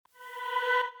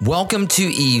Welcome to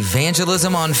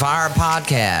Evangelism on Fire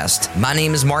podcast. My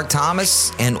name is Mark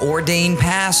Thomas, an ordained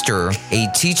pastor, a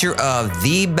teacher of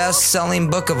the best-selling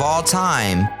book of all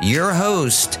time, your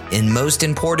host, and most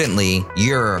importantly,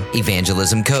 your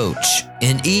evangelism coach.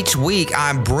 And each week,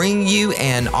 I bring you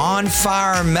an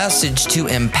on-fire message to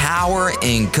empower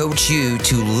and coach you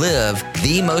to live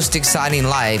the most exciting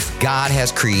life God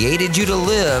has created you to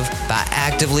live by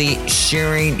actively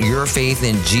sharing your faith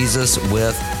in Jesus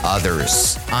with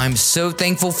others. I'm so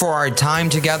thankful for our time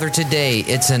together today.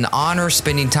 It's an honor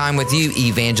spending time with you,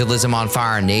 Evangelism on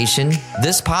Fire Nation.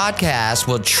 This podcast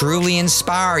will truly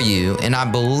inspire you, and I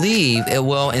believe it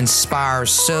will inspire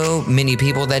so many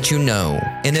people that you know.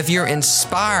 And if you're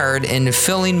inspired and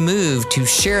feeling moved to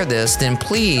share this, then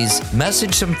please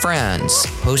message some friends,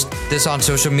 post this on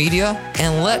social media,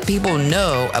 and let people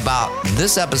know about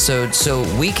this episode so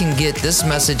we can get this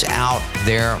message out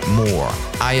there more.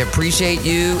 I appreciate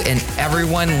you and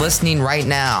everyone listening right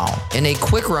now. And a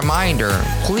quick reminder,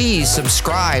 please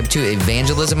subscribe to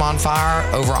Evangelism on Fire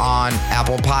over on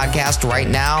Apple Podcast right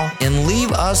now and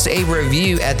leave us a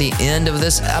review at the end of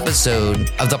this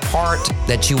episode of the part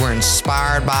that you were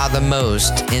inspired by the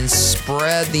most, and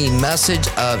spread the message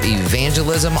of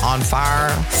Evangelism on Fire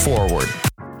forward.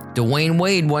 Dwayne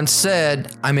Wade once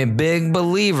said, "I'm a big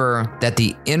believer that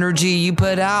the energy you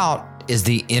put out is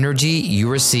the energy you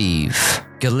receive."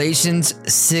 Galatians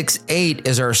 6:8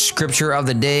 is our scripture of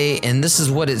the day, and this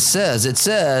is what it says. It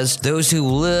says, "Those who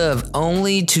live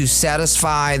only to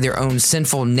satisfy their own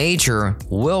sinful nature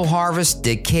will harvest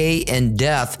decay and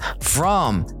death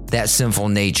from that sinful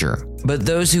nature. But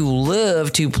those who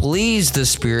live to please the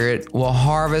Spirit will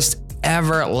harvest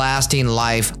everlasting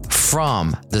life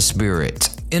from the Spirit."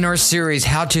 In our series,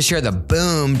 How to Share the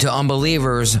Boom to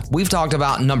Unbelievers, we've talked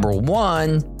about number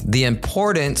 1, the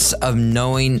importance of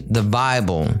knowing the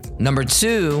Bible. Number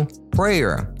 2,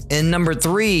 prayer. And number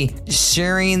 3,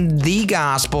 sharing the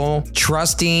gospel,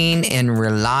 trusting and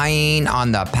relying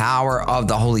on the power of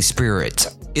the Holy Spirit.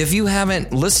 If you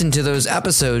haven't listened to those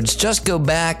episodes, just go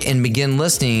back and begin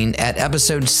listening at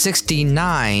episode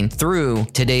 69 through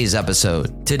today's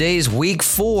episode. Today's week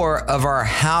 4 of our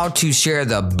How to Share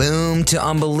the Boom to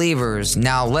Unbelievers.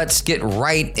 Now let's get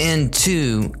right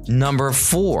into number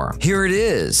 4. Here it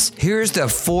is. Here's the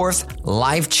 4th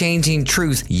life-changing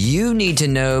truth you need to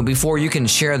know before you can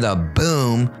share the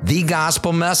boom, the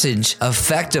gospel message,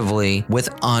 effectively with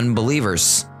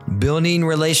unbelievers. Building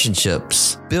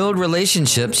relationships. Build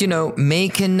relationships,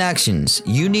 make connections.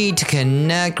 You need to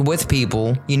connect with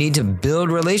people. You need to build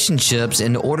relationships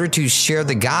in order to share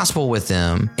the gospel with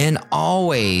them. And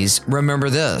always remember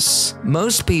this.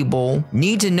 Most people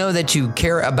need to know that you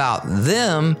care about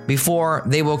them before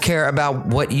they will care about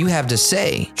what you have to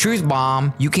say. Truth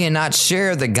bomb, you cannot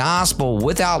share the gospel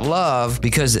without love,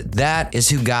 because that is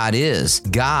who God is.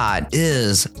 God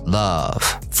is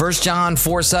love. 1 John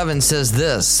 4:7 says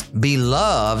this,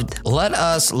 "Beloved, let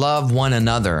us love one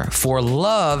another, for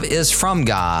love is from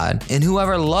God, and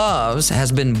whoever loves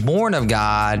has been born of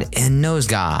God and knows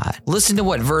God." Listen to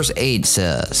what verse 8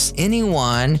 says.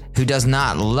 "Anyone who does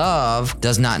not love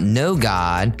does not know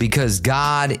God, because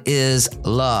God is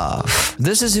love."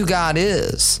 This is who God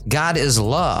is. God is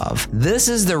love. This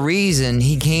is the reason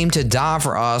He came to die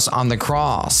for us on the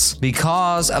cross,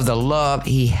 because of the love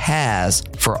He has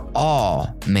for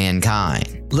all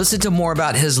mankind. Listen to more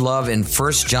about His love in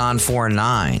 1 John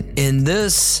 4:9. "In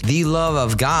this, the love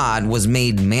of God was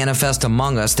made manifest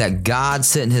among us, that God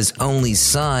sent His only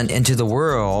Son into the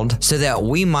world so that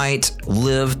we might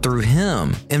live through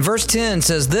Him." And verse 10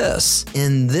 says this,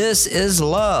 "In this is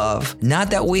love,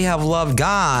 not that we have loved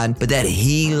God, but that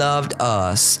He loved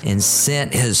us and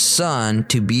sent His Son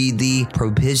to be the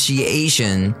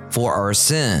propitiation for our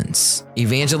sins."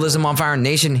 Evangelism on Fire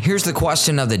Nation, here's the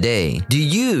question of the day. Do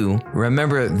you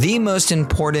remember the most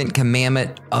important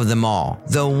commandment of them all?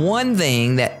 The one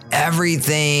thing that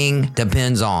everything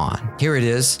depends on. Here it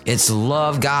is. It's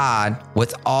love God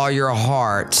with all your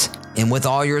heart and with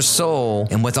all your soul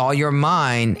and with all your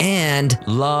mind, and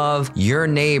love your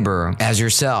neighbor as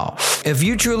yourself. If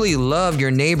you truly love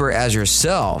your neighbor as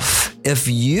yourself, if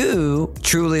you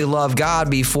truly love God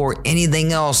before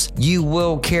anything else, you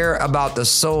will care about the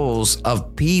souls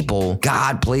of people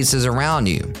God places around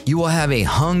you. You will have a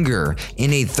hunger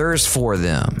and a thirst for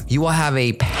them. You will have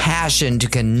a passion to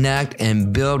connect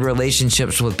and build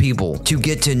relationships with people, to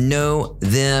get to know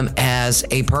them as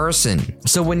a person.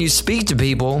 So when you speak to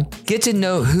people, get to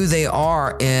know who they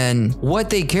are and what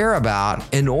they care about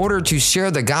in order to share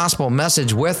the gospel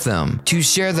message with them, to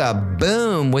share the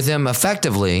boom with them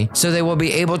effectively so so they will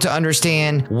be able to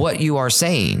understand what you are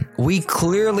saying. We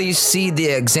clearly see the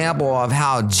example of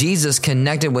how Jesus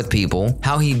connected with people,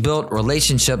 how he built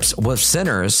relationships with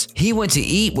sinners. He went to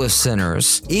eat with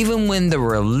sinners, even when the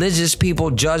religious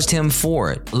people judged him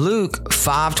for it. Luke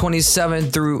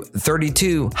 5:27 through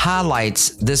 32 highlights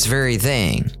this very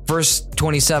thing. Verse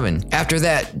 27, after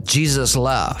that, Jesus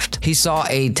left. He saw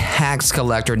a tax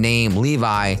collector named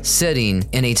Levi sitting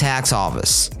in a tax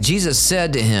office. Jesus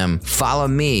said to him, "Follow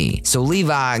me." So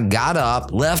Levi got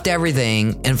up, left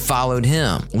everything, and followed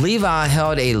him. Levi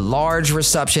held a large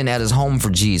reception at his home for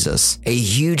Jesus. A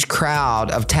huge crowd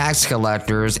of tax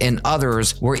collectors and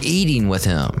others were eating with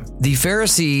him. The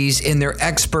Pharisees and their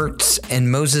experts in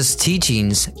Moses'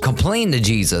 teachings complained to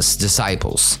Jesus'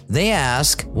 disciples. They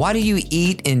asked, "Why do you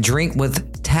eat and drink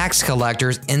with tax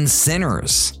collectors and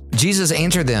sinners?" Jesus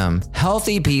answered them,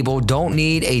 "Healthy people don't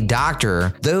need a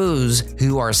doctor. Those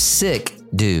who are sick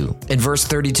do." In verse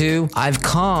 32, I've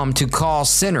come to call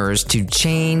sinners to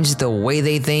change the way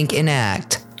they think and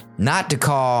act, not to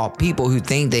call people who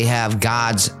think they have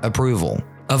God's approval.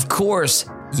 Of course,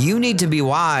 you need to be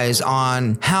wise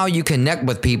on how you connect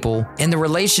with people and the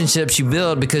relationships you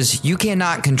build, because you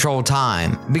cannot control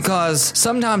time. Because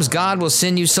sometimes God will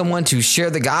send you someone to share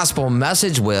the gospel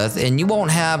message with, and you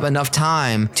won't have enough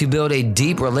time to build a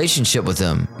deep relationship with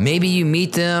them. Maybe you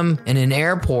meet them in an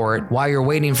airport while you're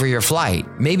waiting for your flight.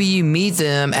 Maybe you meet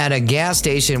them at a gas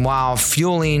station while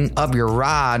fueling up your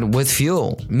ride with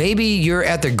fuel. Maybe you're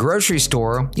at the grocery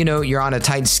store, you're on a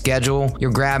tight schedule,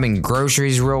 you're grabbing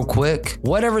groceries real quick.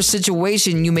 Whatever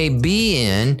situation you may be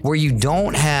in where you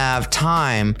don't have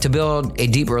time to build a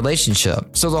deep relationship.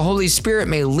 So the Holy Spirit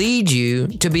may lead you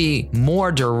to be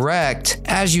more direct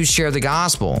as you share the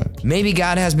gospel. Maybe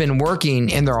God has been working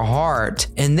in their heart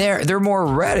and they're more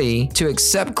ready to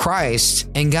accept Christ,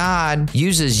 and God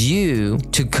uses you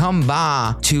to come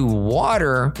by to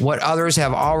water what others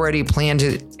have already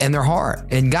planted in their heart.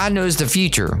 And God knows the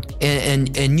future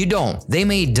and you don't. They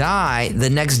may die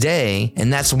the next day,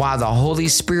 and that's why the Holy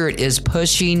Spirit is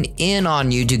pushing in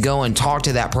on you to go and talk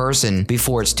to that person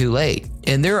before it's too late.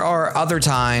 And there are other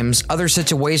times, other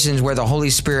situations where the Holy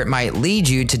Spirit might lead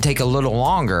you to take a little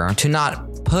longer, to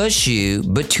not push you,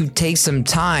 but to take some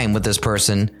time with this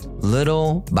person,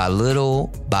 little by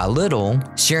little by little,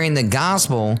 sharing the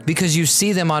gospel, because you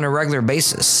see them on a regular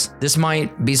basis. This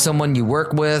might be someone you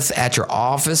work with at your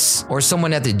office, or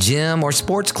someone at the gym or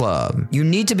sports club. You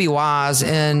need to be wise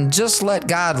and just let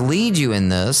God lead you in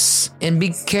this, and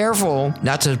be careful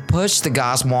not to push the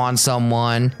gospel on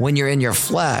someone when you're in your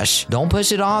flesh. Don't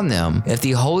push it on them if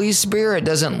the Holy Spirit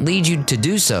doesn't lead you to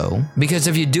do so, because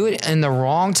if you do it in the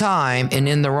wrong time and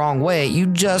in the wrong way, you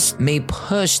just may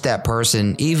push that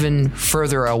person even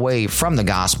further away from the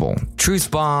gospel.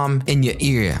 Truth bomb in your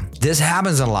ear. This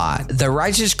happens a lot. The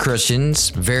righteous Christians,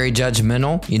 very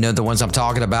judgmental, the ones I'm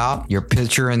talking about, you're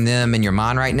picturing them in your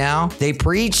mind right now. They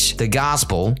preach the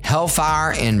gospel,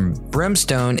 hellfire and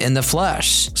brimstone in the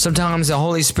flesh. Sometimes the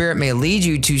Holy Spirit may lead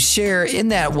you to share in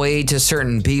that way to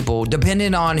certain people,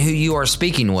 depending on who you are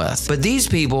speaking with. But these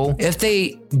people, if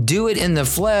they do it in the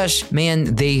flesh,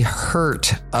 man, they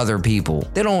hurt other people.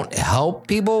 They don't help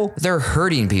people, they're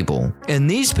hurting people. And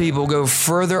these people go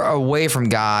further away from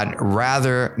God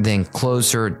rather than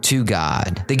closer to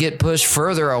God. They get pushed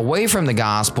further away from the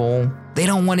gospel. They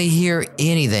don't want to hear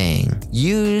anything.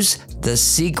 Use the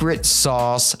secret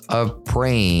sauce of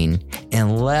praying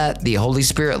and let the Holy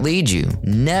Spirit lead you.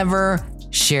 Never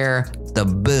share the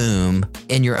boom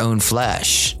in your own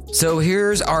flesh. So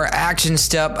here's our action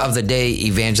step of the day,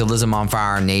 Evangelism on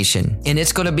Fire Nation. And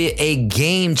it's going to be a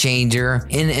game changer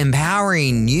in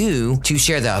empowering you to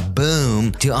share the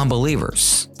boom to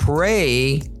unbelievers.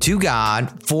 Pray to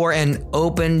God for an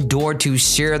open door to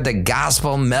share the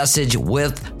gospel message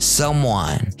with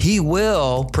someone. He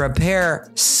will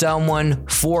prepare someone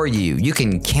for you. You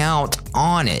can count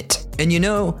on it. And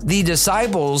the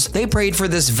disciples, they prayed for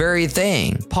this very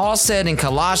thing. Paul said in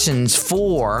Colossians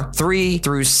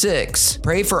 4:3-6,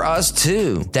 pray for us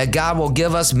too, that God will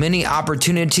give us many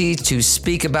opportunities to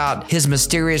speak about his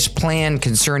mysterious plan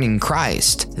concerning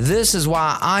Christ. This is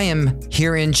why I am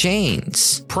here in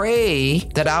chains. Pray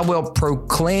that I will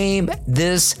proclaim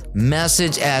this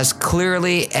message as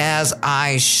clearly as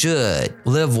I should.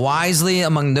 Live wisely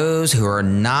among those who are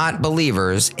not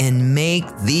believers and make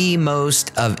the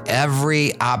most of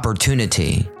every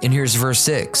opportunity. And here's verse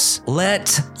 6.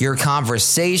 Let your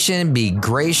conversation be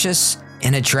gracious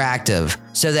and attractive,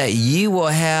 so that you will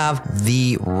have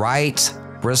the right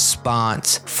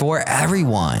response for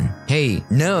everyone. Hey,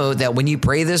 know that when you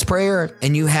pray this prayer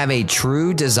and you have a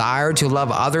true desire to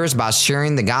love others by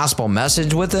sharing the gospel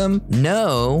message with them,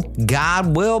 know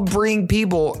God will bring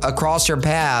people across your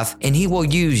path and He will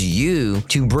use you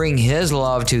to bring His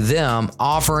love to them,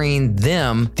 offering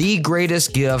them the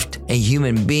greatest gift a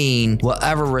human being will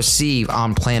ever receive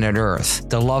on planet Earth,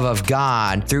 the love of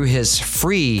God through His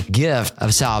free gift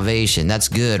of salvation. That's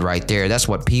good right there. That's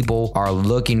what people are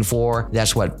looking for.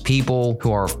 That's what people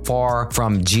who are far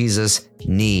from Jesus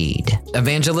need.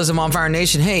 Evangelism on Fire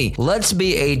Nation. Hey, let's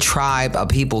be a tribe of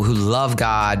people who love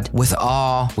God with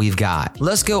all we've got.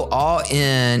 Let's go all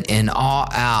in and all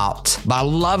out by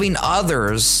loving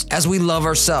others as we love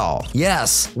ourselves.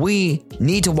 Yes, we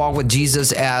need to walk with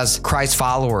Jesus as Christ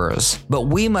followers, but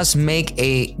we must make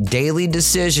a daily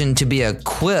decision to be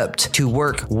equipped to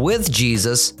work with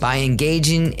Jesus by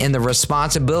engaging in the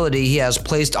responsibility He has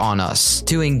placed on us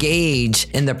to engage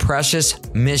in the precious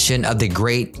mission of the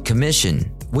Great Commission.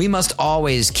 We must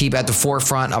always keep at the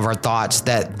forefront of our thoughts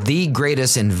that the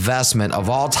greatest investment of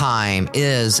all time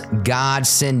is God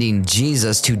sending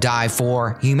Jesus to die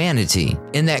for humanity,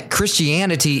 and that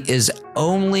Christianity is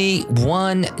only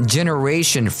one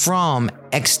generation from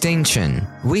extinction.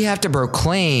 We have to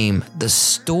proclaim the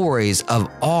stories of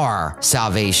our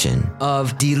salvation,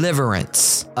 of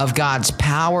deliverance, of God's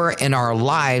power in our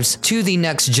lives to the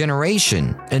next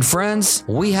generation. And friends,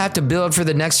 we have to build for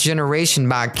the next generation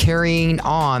by carrying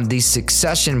on the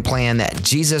succession plan that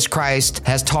Jesus Christ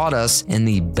has taught us in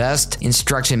the best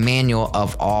instruction manual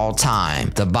of all time,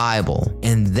 the Bible.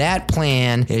 And that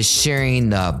plan is sharing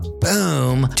the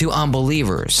boom to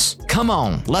unbelievers. Come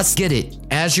on, let's get it.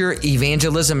 As your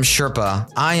evangelism Sherpa,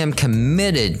 I am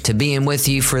committed to being with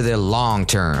you for the long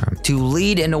term, to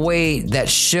lead in a way that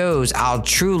shows I'll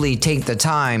truly take the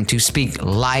time to speak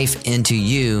life into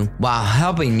you while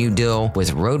helping you deal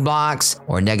with roadblocks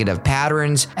or negative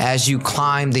patterns as you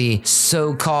climb the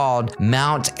so-called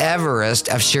Mount Everest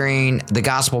of sharing the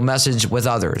gospel message with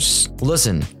others.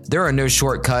 Listen, there are no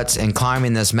shortcuts in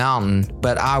climbing this mountain,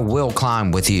 but I will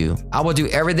climb with you. I will do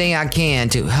everything I can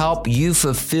to help you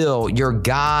fulfill your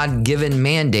God-given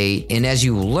mandate, and as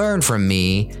you learn from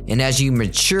me, and as you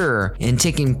mature in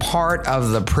taking part of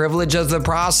the privilege of the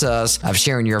process of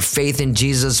sharing your faith in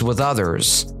Jesus with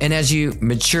others, and as you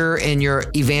mature in your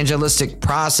evangelistic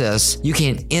process, you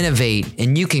can innovate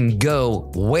and you can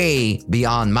go way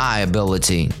beyond my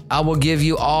ability. I will give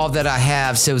you all that I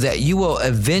have so that you will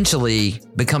eventually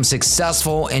become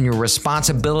successful in your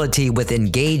responsibility with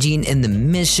engaging in the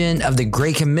mission of the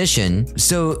Great Commission,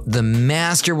 so the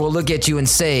Master will look at you and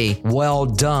say, "Well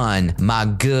done, my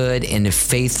good and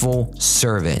faithful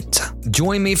servant."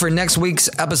 Join me for next week's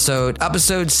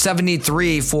episode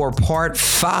 73, for part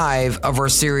 5 of our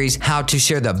series, How to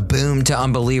Share the Boom to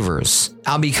Unbelievers.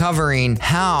 I'll be covering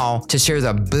how to share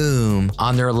the boom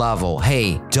on their level.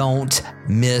 Hey, don't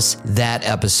miss that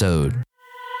episode.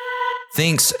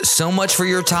 Thanks so much for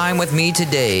your time with me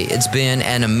today. It's been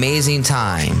an amazing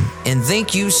time. And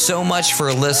thank you so much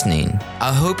for listening.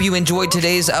 I hope you enjoyed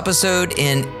today's episode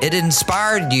and it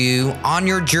inspired you on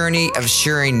your journey of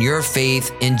sharing your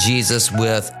faith in Jesus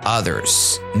with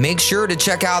others. Make sure to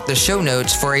check out the show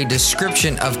notes for a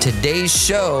description of today's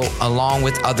show along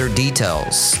with other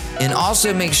details. And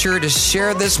also make sure to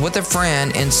share this with a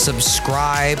friend and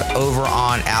subscribe over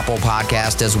on Apple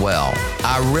Podcast as well.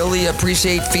 I really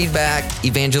appreciate feedback,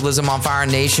 Evangelism on Fire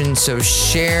Nation, so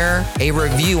share a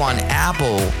review on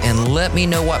Apple and let me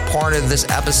know what part of this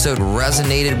episode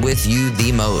resonated with you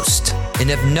the most.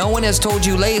 And if no one has told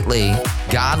you lately,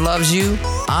 God loves you,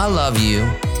 I love you,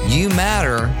 you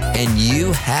matter, and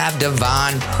you have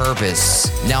divine purpose.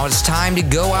 Now it's time to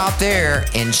go out there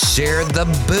and share the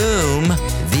boom,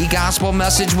 the gospel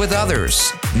message with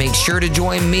others. Make sure to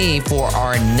join me for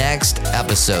our next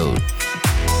episode.